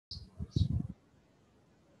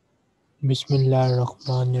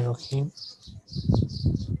Bismillahirrahmanirrahim.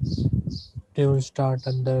 They will start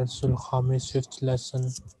under Sulkhami's fifth lesson,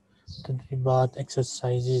 Tadribat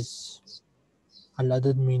exercises.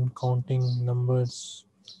 Al-Adad mean counting numbers.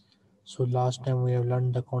 So last time we have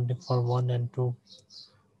learned the counting for 1 and 2.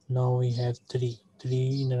 Now we have 3.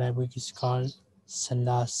 3 in Arabic is called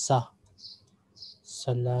Salasa.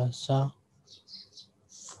 Salasa.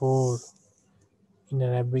 4 in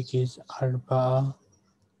Arabic is Arba'a.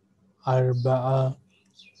 Arba'a.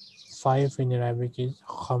 5 in Arabic is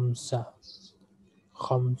Khamsa.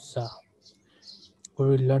 Khamsa. We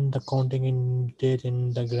will learn the counting in detail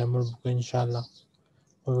in the grammar book, inshallah.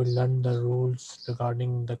 We will learn the rules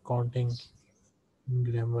regarding the counting in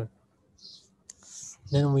grammar.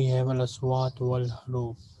 Then we have al-aswat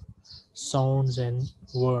wal-haruf, sounds and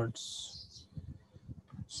words.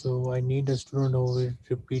 So I need a student who will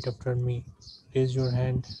repeat after me. Raise your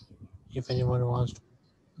hand if anyone wants to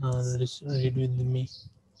read with me.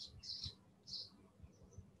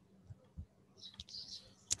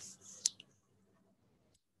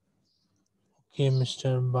 Okay,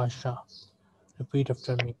 Mr. Basha, repeat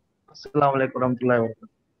after me. Assalamu alaikum warahmatullahi wabarakatuh.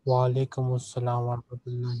 Wa alaikum assalam wa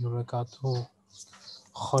rahmatullahi wa barakatuh.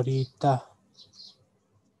 Kharita.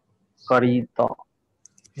 Qarita,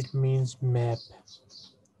 It means map.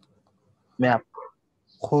 map.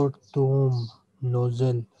 Khurtum,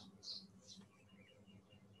 nozzle.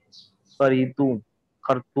 Qaritum,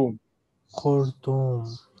 Khartoum,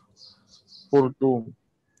 Khurtum. Khurtum,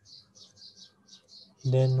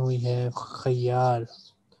 Then we have khayar,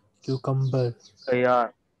 cucumber.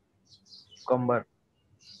 Kayar, Cucumber,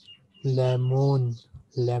 Lemon,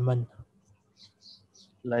 lemon.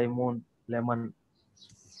 Lemon, Lemon,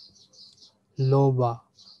 Loba,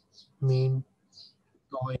 mean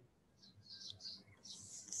toy.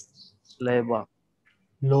 Leba,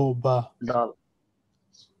 Loba. Dal,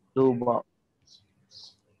 Luba,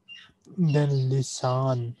 Then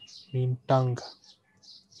lisan, mean tongue.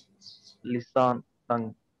 Lisan,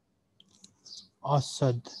 Tongue,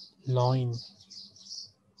 Asad, loin.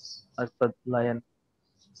 Asad, Lion,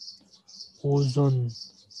 Uzun,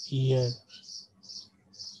 ear.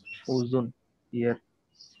 Uzun, Ear,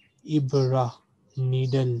 Ibra,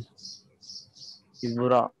 needle.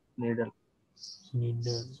 Ibra, Needle.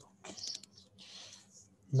 Needle.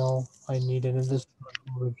 Now I need another student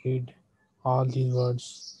who will read all these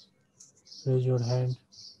words. Raise your hand.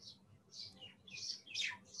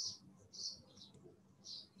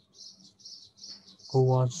 Who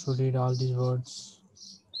wants to read all these words?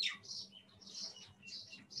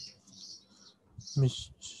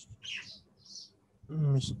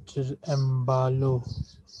 Mr. Mbalo.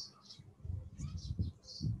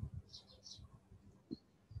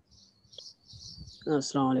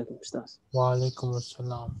 Assalamu alaikum, Ustaz. Wa alaikum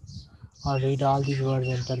assalam. I'll read all these words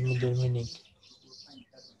and tell me their meaning.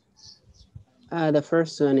 The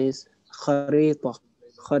first one is kharita.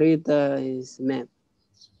 Kharita is map.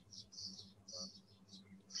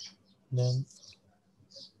 Then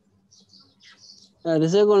The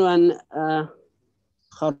second one,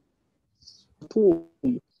 khartoum.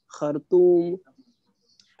 Khartoum.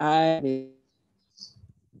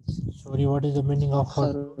 sorry, what is the meaning of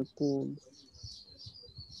Khartoum.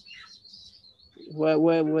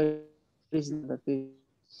 Where is the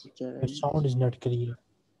picture? the sound is not clear.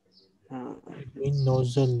 It means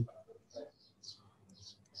nozzle.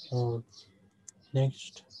 Oh,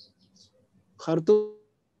 next. Khartoum.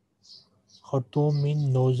 Khartoum means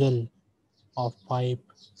nozzle of pipe.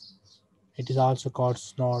 It is also called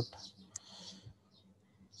snort.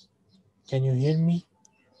 Can you hear me?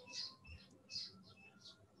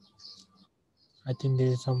 I think there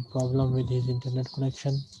is some problem with his internet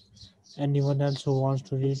connection. Anyone else who wants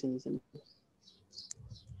to read?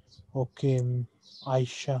 Okay,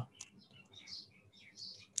 Aisha.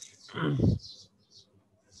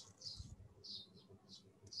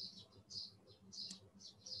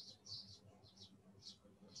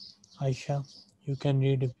 Aisha, you can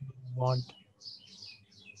read if you want.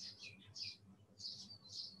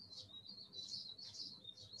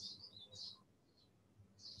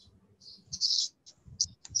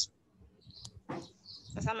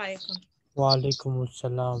 Assalamu alaikum. Wa alaikum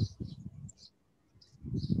assalam.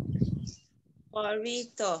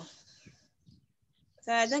 Qarito.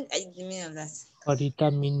 So I don't get the meaning of that.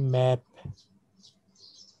 Qarita means map.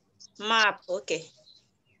 Map, okay.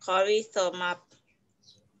 Qarito, map.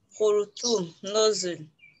 Khurtum, nozzle.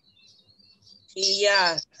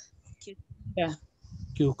 Khiyar, cucumber.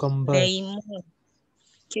 Cucumber. Lemon,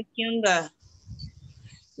 cucumber.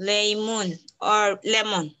 Lemon, or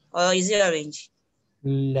lemon, or is it orange?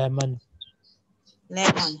 Lemon.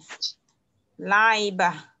 Lemon.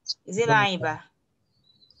 Laiba, Is it laiba?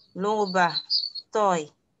 Luba, toy.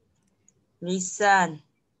 Lisan,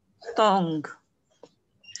 tongue.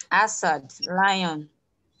 Asad, lion.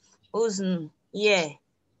 Uzn, ear.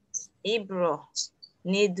 Ibro,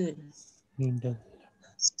 needle. Needle.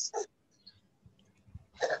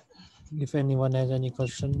 If anyone has any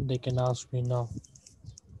question, they can ask me now.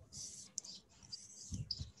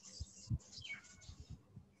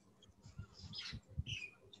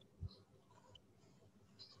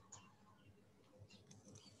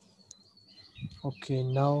 Okay,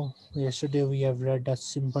 now yesterday we have read a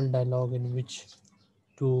simple dialogue in which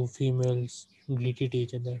two females greeted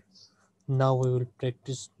each other. Now we will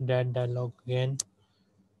practice that dialogue again.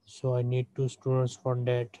 So I need two students for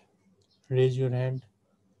that. Raise your hand.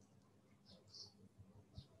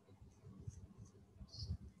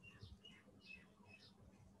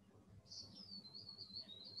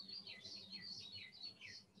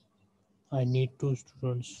 I need two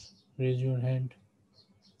students. Raise your hand.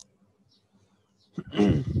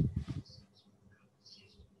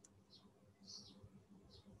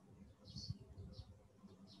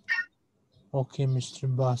 Okay,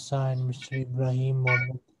 Mr. Basa and Mr. Ibrahim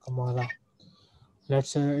Mohammed Kamara.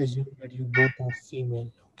 Let's assume that you both are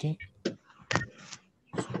female. Okay.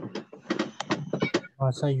 So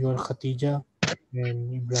Basa, you are Khatija,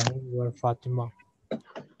 and Ibrahim, you are Fatima.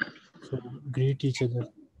 So greet each other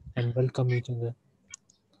and welcome each other.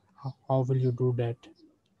 How will you do that?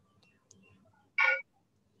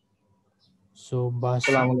 So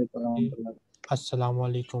Basa will say Assalamu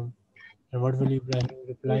alaikum. And what will Ibrahim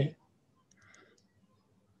reply?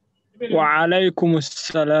 وعليكم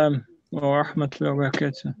السلام ورحمة الله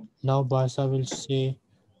وبركاته. Now Basa will say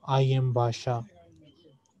I am Basha.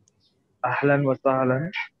 أهلا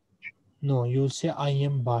وسهلا. No, you will say I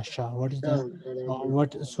am Basha. What is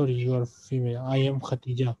the sorry, you are female. I am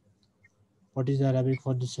Khatija. What is the Arabic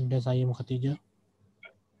for this sentence? I am Khatija.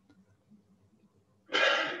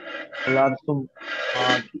 എല്ലാവർക്കും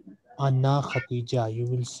Anna Khatija. You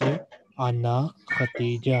will say Anna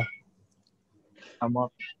Khatija. أما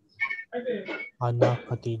Anna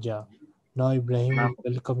Khatija. Now Ibrahim will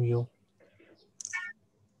welcome you.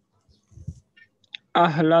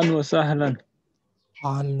 أهلا وسهلا.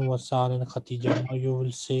 Ahlan wa sahlan Khatija. Now you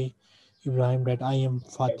will say Ibrahim that I am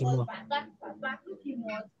Fatima.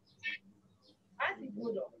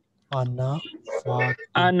 Anna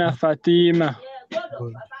أنا Fatima. فاطمة.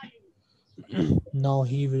 Good. Now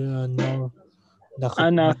he will now the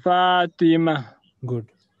أنا Khatija. فاطمة.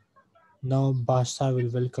 Good. Now Basha will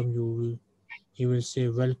welcome you. He will say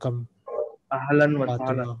welcome أهلا وسهلا.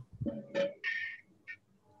 Fatima.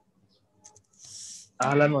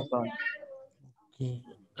 أهلا وسهلا. Okay.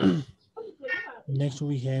 Next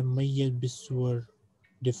we have Mayyad Biswar.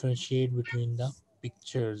 Differentiate between the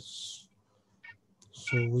pictures.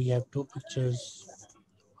 So we have two pictures.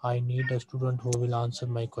 I need a student who will answer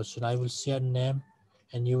my question. I will say a name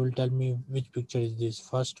and you will tell me which picture is this,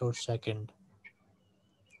 first or second.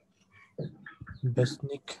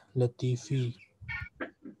 Besnik Latifi.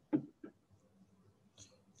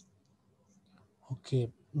 Okay,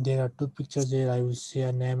 there are two pictures here. I will say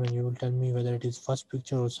a name and you will tell me whether it is first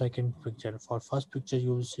picture or second picture. For first picture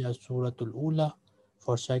you will say Suratul Ula.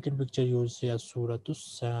 For second picture you will say Suratul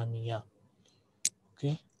Saniya.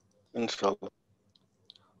 Okay. Inshallah.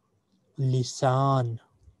 Lisan.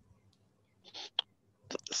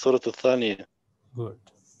 الصورة الثانية. Good.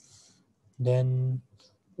 Then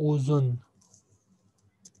Uzun.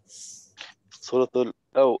 الصورة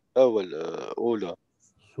أولى.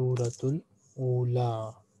 Suratul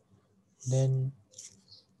Ula. Then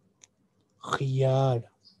Khiyar.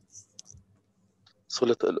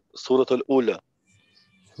 الصورة الأولى.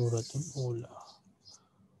 Suratul Ula.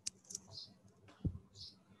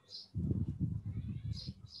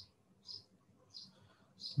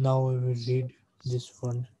 Now we will read this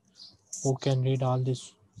one. Who can read all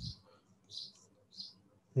this?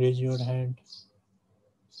 Raise your hand.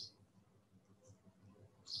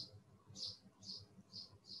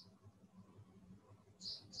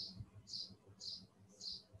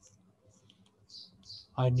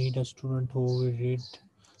 I need a student who will read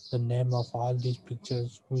the name of all these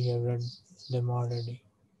pictures. We have read them already.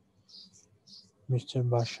 Mr.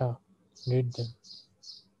 Basha, read them.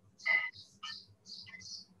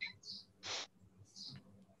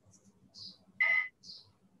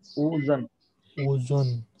 أوزن.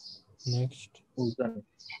 Uzun. Next. أوزن.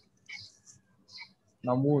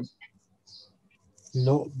 نمود.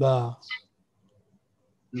 Loba.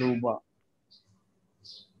 لوبا.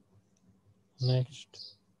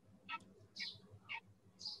 Next.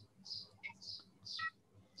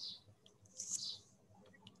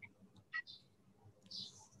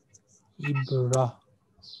 Ibra,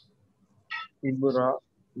 Ibra,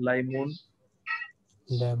 lemon,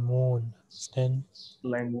 lemon. Then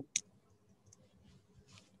lemon,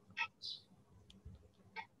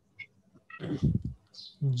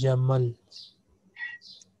 Jamal.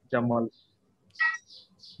 Jamal,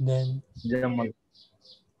 Then Jamal,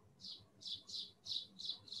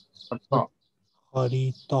 Atta,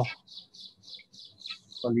 Harita.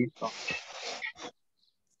 Salita,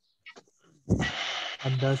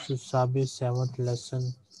 Under Susabi 7th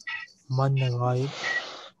lesson. Man Ghaib,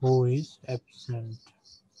 who is absent.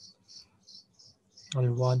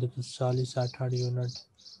 Al-Wadatu Salisa 3rd unit.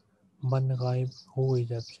 Man Ghaib, who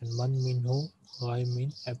is absent. Man mean who, Ghaib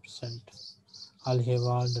mean absent.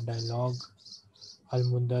 Al-Hiwar, the dialogue.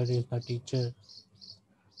 Al-Mundar is the teacher.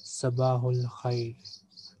 Sabahul Khair,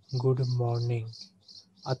 good morning.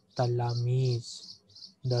 At-Talamiz,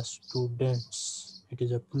 the students. It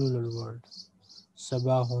is a plural word.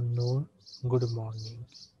 Sabahun Nur, good morning.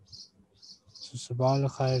 So Sabahul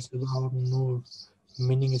Khair, Sabahun Nur,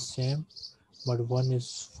 meaning is same, but one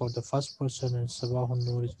is for the first person and Sabahun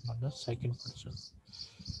Nur is for the second person.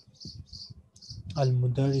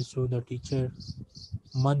 Al-Mudarrisu, the teacher.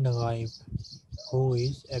 Man Ghaib, who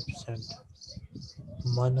is absent.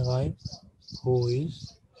 Man Ghaib, who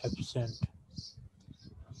is absent.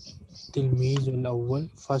 Tilmizul Awwal,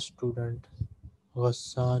 first student.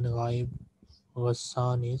 Ghassan Ghaib,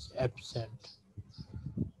 Ghassan is absent.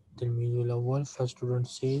 Tilmizul Awwal, first student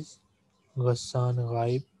says Ghassan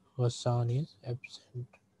Ghaib, Ghassan is absent.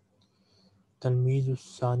 Tilmizul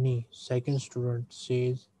Sani, second student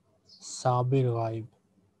says Sabir Ghaib,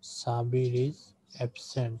 Sabir is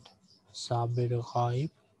absent. Sabir Ghaib,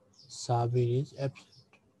 Sabir is absent.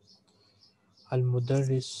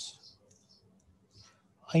 Al-Mudarris,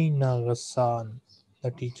 Aina Ghassan,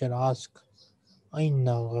 the teacher asks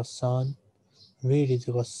Aina Ghassan, where is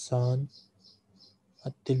Ghassan?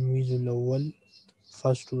 At-Tilmizul Awwal,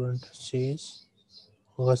 first student says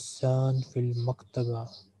Ghassan fil Maktaba,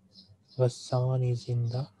 Ghassan is in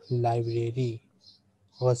the library.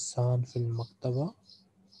 Ghassan fil Maktaba,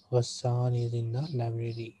 Ghassan is in the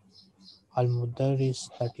library. Al-Mudarris,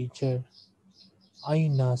 the teacher,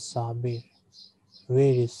 Aina Sabir,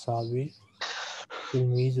 where is Sabir?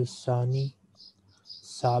 Tilmizul Sani,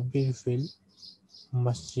 Sabir fil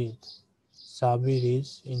Masjid, Sabir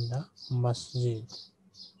is in the Masjid.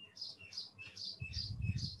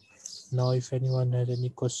 Now if anyone has any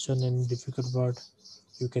question, any difficult word,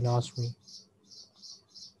 you can ask me.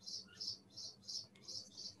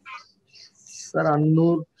 Sir,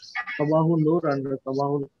 An-Nur, Sabahun Nur and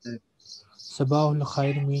Sabahul Khair. Sabahul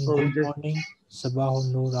Khair mean So we good just morning.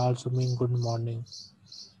 Sabahul Nur also mean good morning.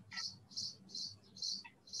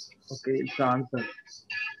 okay, it's the answer.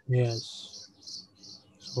 Yes.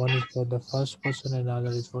 So one is for the first person and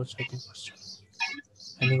other is for second person.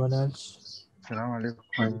 Anyone else? Assalamu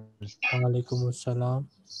alaikum. Walaikum assalam.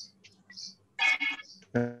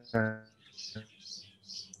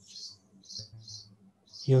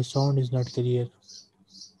 Your sound is not clear.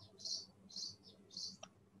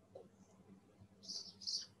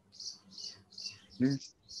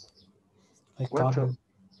 Please, I what can't. of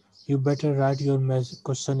You better write your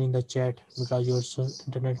question in the chat because your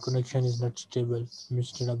internet connection is not stable,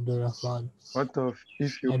 Mr. Abdul Rahman.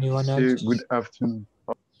 if you Anyone say else? good afternoon?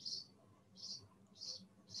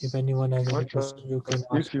 If anyone has any What question, of you can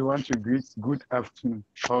ask. if you want to greet good afternoon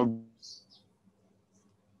or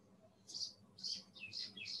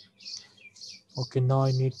Okay, now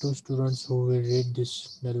I need two students who will read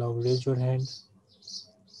this dialogue. Raise your hand.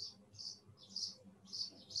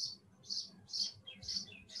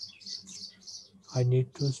 I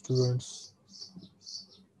need two students.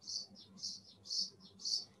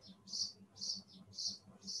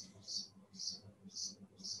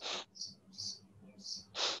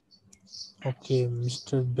 Okay,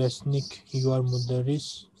 Mr. Besnik, you are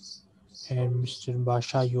Mudaris, and Mr.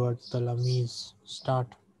 Basha, you are Talamiz. Start.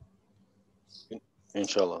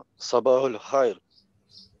 Inshallah. Sabahul Khair.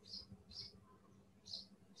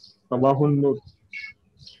 Sabahun Nur,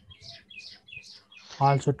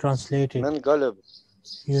 Also translate it. Man Ghalib.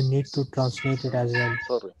 You need to translate it as well.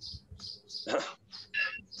 Sorry.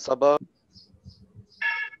 Sabah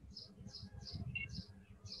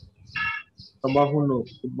Sabahun Nur,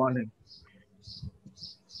 good morning.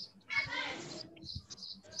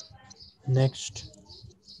 Next.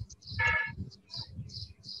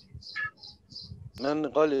 Man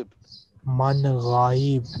Ghalib. Man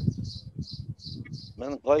Ghaib.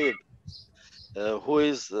 Man Ghaib. Who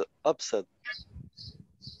is upset.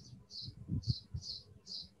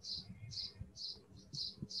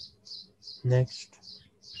 Next.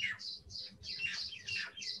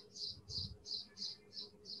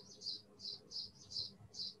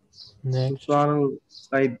 Next. Sultan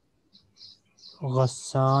Ghaib.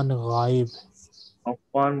 Ghassan Ghaib.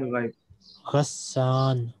 Affan Ghaib.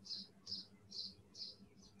 Ghassan.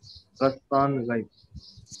 Ghassan Ghaib.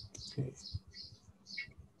 Okay.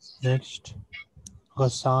 Next.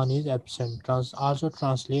 Ghassan is absent. Also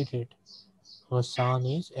translated.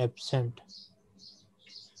 Ghassan is absent.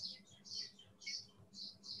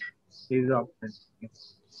 He is absent.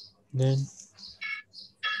 Then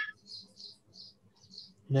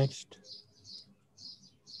next.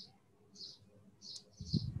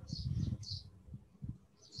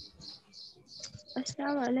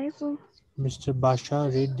 Assalamu alaikum. Mr. Basha,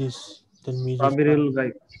 read this. Talmiz Sabirul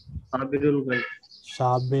Ghaib. Sabirul Ghaib.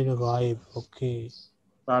 Sabir Ghaib. Okay.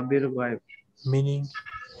 Sabir Ghaib. Meaning?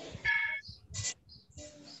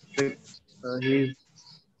 He is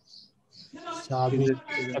Sabir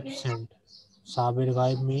absent. Sabir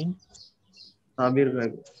Ghaib mean? Sabir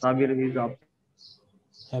Ghaib. Sabir is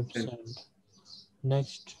absent.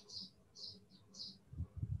 Next.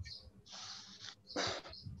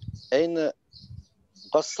 أين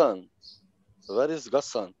غسان? Where is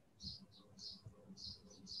Ghassan?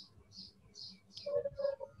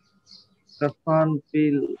 Ghassan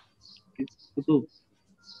fil Kutub.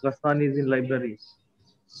 Ghassan is in library.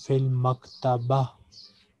 Fil Maktabah.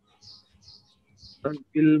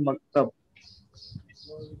 Fil Maktab.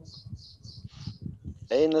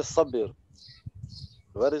 أين الصبر?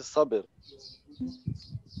 Where is Sabir?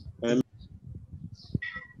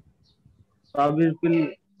 Sabir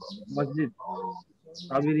fil Masjid.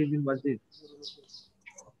 Sabir is in Masjid.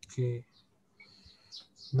 Okay.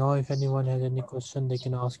 Now, if anyone has any question, they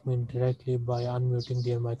can ask me directly by unmuting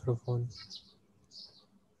their microphone.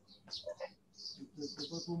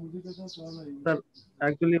 Sir,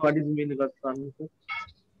 actually, what is mean Ghassan? Sir?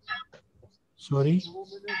 Sorry?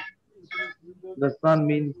 Ghassan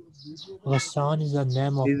means Ghassan is the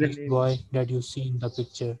name of is a this name. boy that you see in the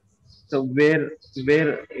picture. So where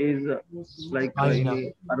is like Aina.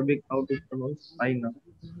 in Arabic how to pronounce Aina?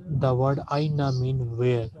 The word Aina means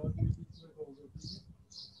where.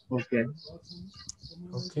 Okay.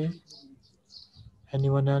 Okay.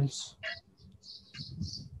 Anyone else?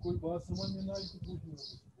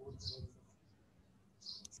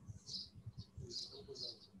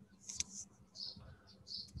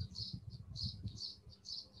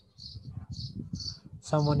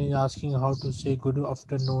 Someone is asking how to say good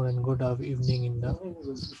afternoon and good evening in the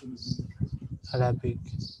Arabic.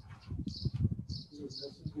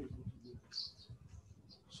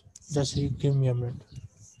 Just give me a minute.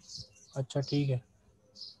 अच्छा ठीक है.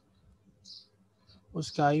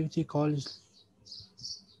 उसका आई थी call,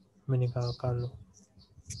 मैंने कहा कर लो.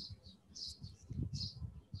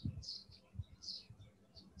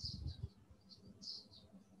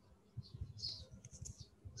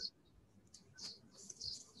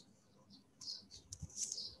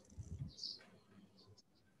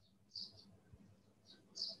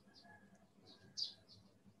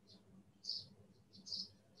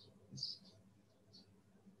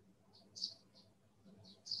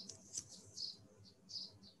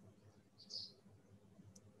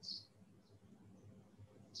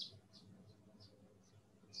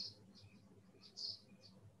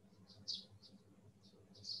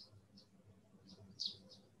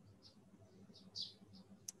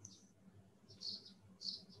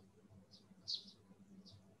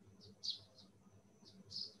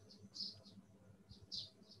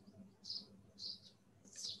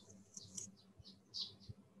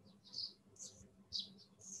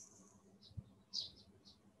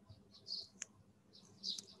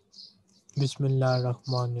 Bismillah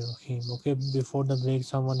ar-Rahman ar-Rahim. Okay, before the break,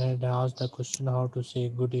 someone had asked the question how to say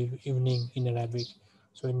good evening in Arabic.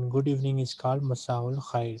 So, in good evening is called Masaul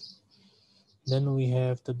Khair. Then we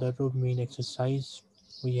have the Darub mean exercise.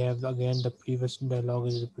 We have again the previous dialogue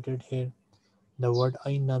is repeated here. The word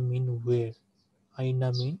Aina mean where.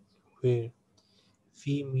 Aina mean where.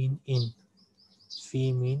 Fi mean in.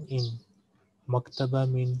 Fi mean in. Maktaba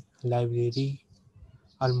mean library.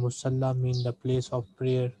 Al-Musalla mean the place of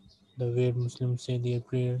prayer, the where Muslims say their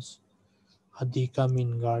prayers. Hadika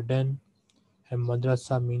mean garden, and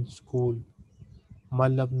Madrasa means school.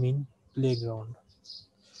 Malab mean playground.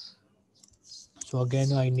 So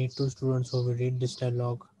again, I need two students who will read this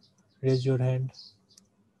dialogue. Raise your hand.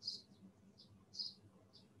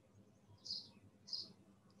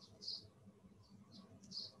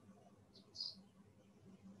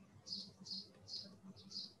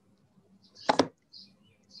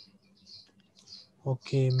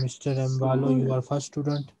 Okay, Mr. Mbalo, you are first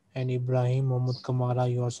student, and Ibrahim Mohammad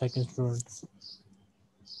Kamara, you are second student.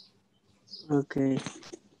 Okay.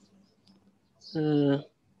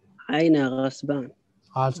 أين غصبان?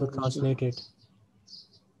 Also translated.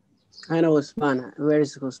 أين عثمان? Where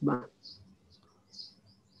is Usman?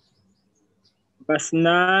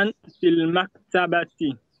 غسنان في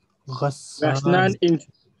المكتبة. Ghassan. غسنان in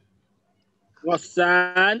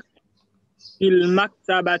غسان في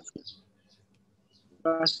المكتبة.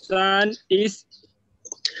 غسان is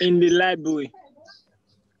in the library.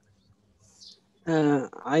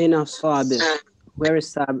 أين صابر? Where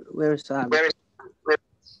is صابر? Where is صابر?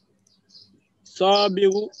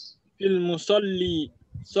 صابر في المصلي.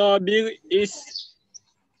 صابر is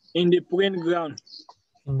in the playing ground.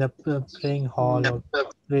 In the praying hall or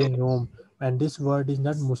praying room. And this word is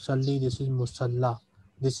not musalli, this is musalla.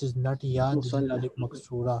 This is not ya, this is مصلى. alif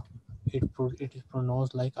maksura. It is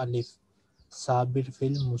pronounced like alif. Sabir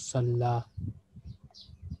fil musalla.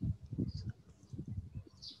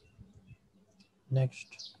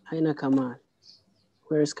 Next. أين كمال?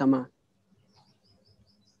 Where is كمال?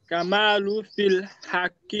 كمال في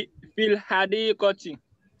الحديقة.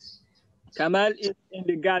 Kamal is in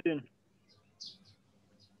the garden.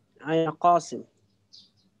 أين قاسم؟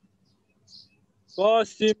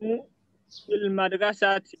 قاسم في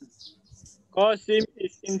المدرسة. Qasim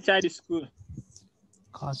is inside the school.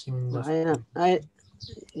 Qasim in the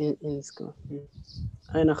أين in school.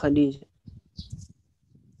 أين خديجة؟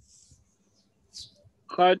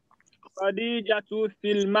 خديجة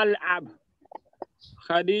في الملعب.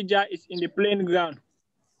 Khadija is in the playing ground.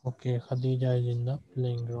 Okay, Khadija is in the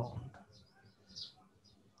playing ground.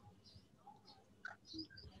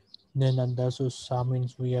 Then under Susa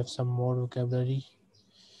means we have some more vocabulary.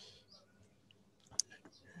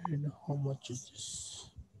 And how much is this?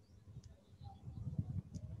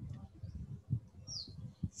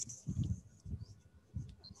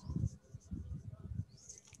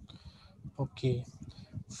 Okay,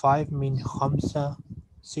 5 means khamsa,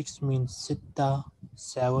 6 means sitta,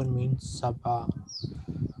 7 means sab'a.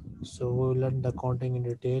 So we will learn the counting in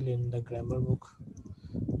detail in the grammar book.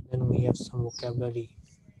 Then we have some vocabulary.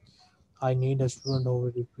 I need a student who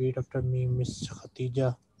will repeat after me, Miss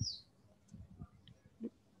Khatija.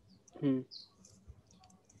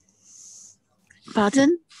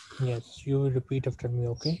 Pardon? Yes, you will repeat after me,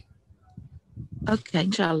 okay? Okay,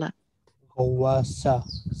 inshallah. Gawasa,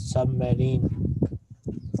 submarine.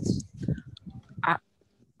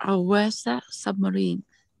 Where's that submarine?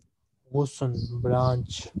 Ghusn,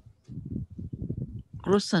 branch.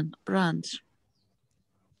 Gruson, branch.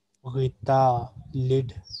 Ghita,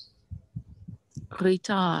 lid.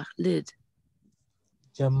 Ritar, lid.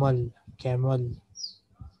 Jamal, camel.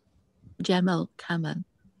 Jamal, camel.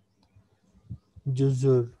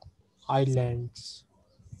 Juzur, islands.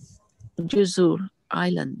 Juzur,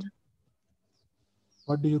 island.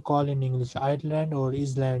 What do you call in English? Island or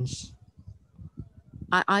islands?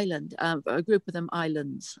 Island, a group of them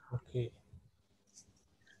islands. Okay.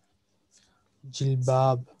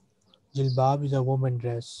 Jilbab. Jilbab is a woman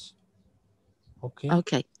dress. Okay.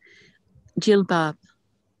 Okay. Jilbab.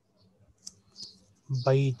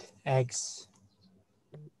 Baid, eggs.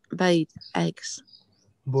 Baid, eggs.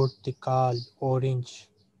 Burtikal, orange.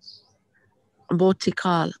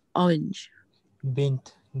 Bortikal, orange.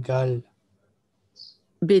 Bint, girl.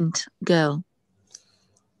 Bint, girl.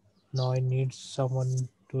 Now I need someone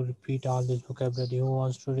to repeat all this vocabulary. Who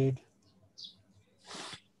wants to read?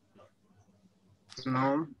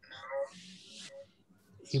 No.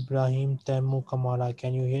 Ibrahim Temu Kamara.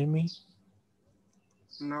 Can you hear me?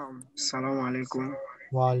 No. Assalamu alaikum.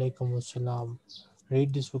 Wa alaikum assalam.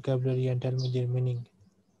 Read this vocabulary and tell me their meaning.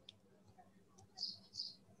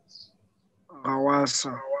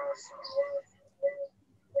 Gawasa.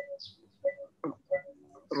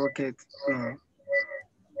 Rocket. No.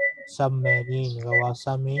 Submarine.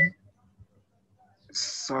 Gawasa mean?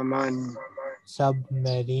 Saman.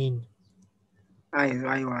 Submarine.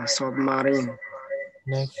 Aywa. Submarine.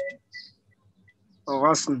 Next.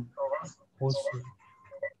 Ghusn. Ghusn.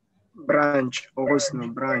 Branch.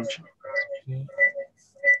 Ghusn. Branch. Okay.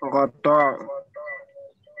 Ghata.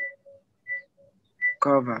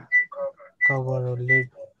 Cover. Cover or lid.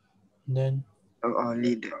 Then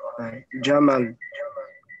Lid. Jamal.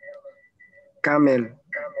 Camel.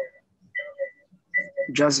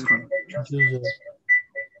 Jazr. Juzur.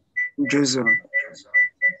 Juzr.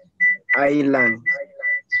 Island.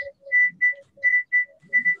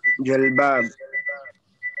 Jalbab.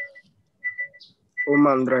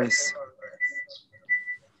 Woman dress.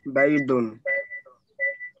 Baydun.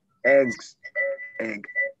 Eggs. Egg.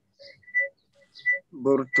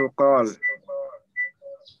 Burtukal.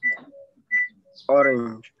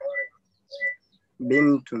 Orange.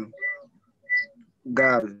 Bintun.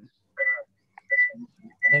 Girl.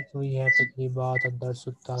 Next we have Tadribat and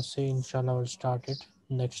Darsutta. Say inshallah we'll start it.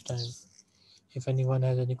 next time. If anyone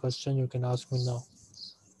has any question, you can ask me now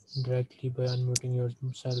directly by unmuting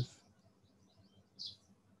yourself.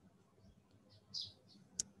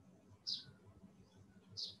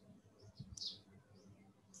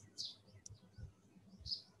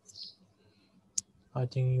 I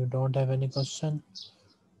think you don't have any question,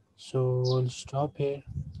 so we'll stop here,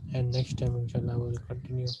 and next time inshallah we'll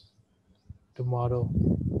continue tomorrow.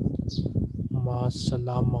 Ma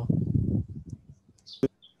salama.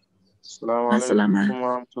 Assalamu As-salama. alaikum wa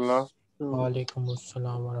rahmatullah. Wa alaikum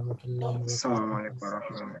assalam wa rahmatullahi wa Assalamu barakatuh. alaikum wa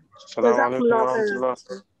rahmatullah. Assalamu alaikum wa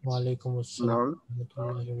rahmatullah. Wa alaikum assalam Now, wa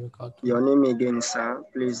rahmatullahi wa barakatuh. your name again, sir.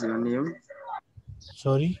 Please, your name.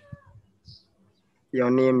 Sorry, Your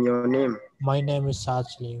name. my name is Saad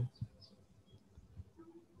Salim.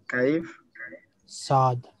 Kaif?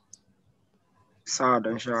 Saad. Saad,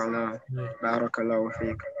 inshallah. Yeah. Barakallahu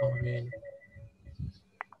feek. Amen.